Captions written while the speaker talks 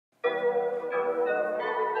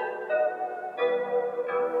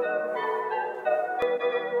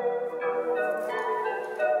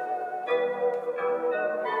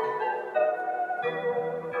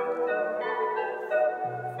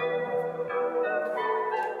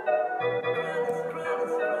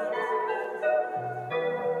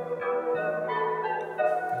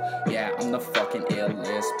I'm the fucking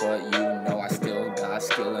illest, but you know I still got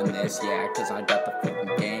skill in this, yeah, cause I got the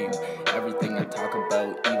fucking game. Everything I talk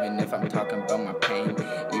about, even if I'm talking about my pain,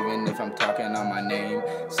 even if I'm talking on my name,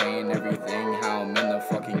 saying everything how I'm in the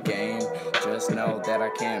fucking game, just know that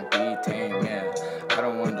I can't be tame, yeah. I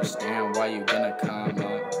don't understand why you gonna come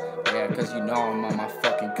up, yeah, cause you know I'm on my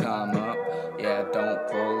fucking come up. Yeah, don't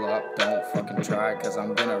pull up, don't fucking try, cause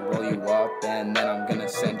I'm gonna roll you up and then I'm gonna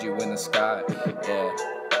send you in the sky, yeah.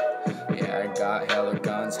 Yeah, I got hella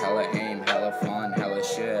guns, hella aim, hella fun, hella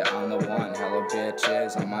shit, I'm the one, hella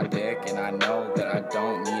bitches on my dick, and I know that I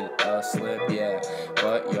don't need a slip, yeah,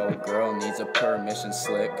 but yo girl needs a permission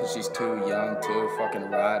slip, cause she's too young to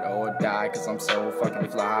fucking ride or die, cause I'm so fucking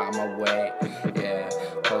fly on my way, yeah,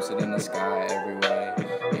 posted in the sky every way,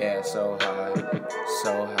 yeah, so high,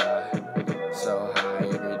 so high, so high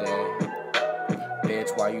every day.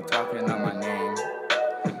 Bitch, why you talking on my name?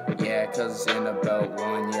 Yeah, cause in about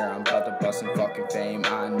 1 year I'm about to bust some fucking fame.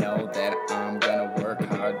 I know that I'm gonna work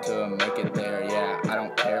hard to make it there, yeah. I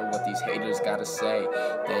don't care what these haters gotta say.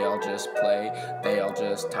 They all just play, they all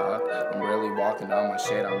just talk. I'm really walking on my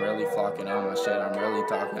shit, I'm really flocking on my shit, I'm really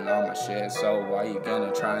talking on my shit. So why you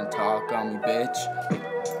gonna try and talk on me, bitch?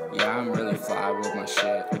 Yeah, I'm really fly with my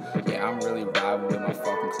shit. Yeah, I'm really riding with my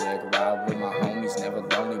fucking clique. Ride with my homies, never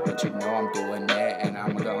lonely, but you know I'm doing it. And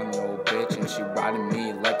I'm going yo bitch, and she riding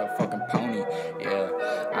me like a fucking pony. Yeah,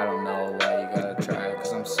 I don't know why you gotta try,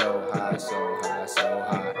 cause I'm so high, so high, so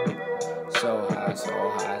high. So high, so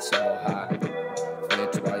high, so high.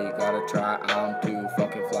 Bitch, why you gotta try? I'm too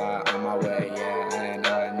fucking fly on my way, yeah. And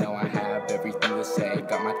I know I have everything to say.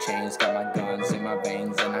 Got my chains, got my guns in my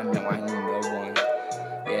veins, and I know I'm the one.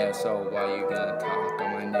 Yeah, so why you gonna talk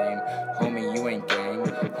on my name? Homie, you ain't gang.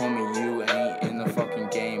 Homie, you ain't in the fucking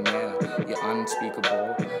game, yeah. You're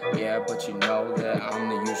unspeakable, yeah, but you know that I'm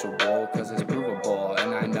the usual, cause it's provable.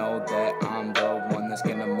 And I know that I'm the one that's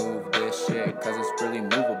gonna move this shit, cause it's really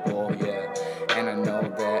movable, yeah. And I know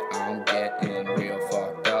that I'm getting real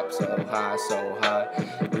fucked up, so high,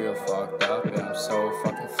 real fucked up, and I'm so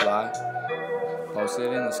fucking fly. Posted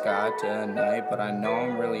in the sky tonight, but I know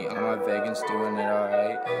I'm really on my vegans doing it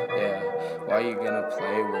alright, yeah. Why you gonna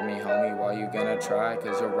play with me, homie? Why you gonna try?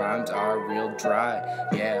 Cause your rhymes are real dry,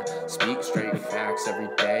 yeah. Speak straight facts every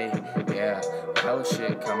day, yeah. Hella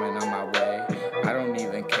shit coming on my way. I don't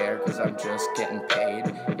even care cause I'm just getting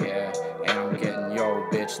paid, yeah. And I'm getting yo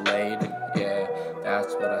bitch laid, yeah.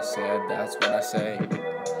 That's what I said, that's what I say.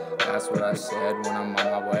 That's what I said when I'm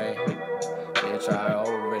on my way. Bitch, I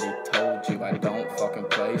already told you I don't fucking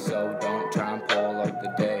play, so don't try and pull up the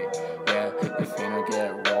day. Yeah, you finna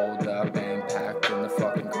get rolled up and packed in the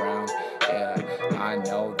fucking ground. Yeah, I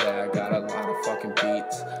know that I got a lot of fucking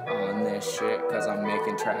beats on this shit, cause I'm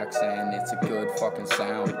making tracks and it's a good fucking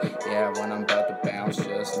sound. Yeah, when I'm about to bounce,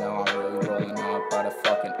 just know I'm really rolling up by the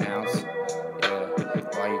fucking ounce. Yeah,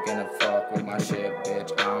 why you gonna fuck with my shit,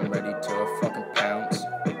 bitch? I'm ready to fuck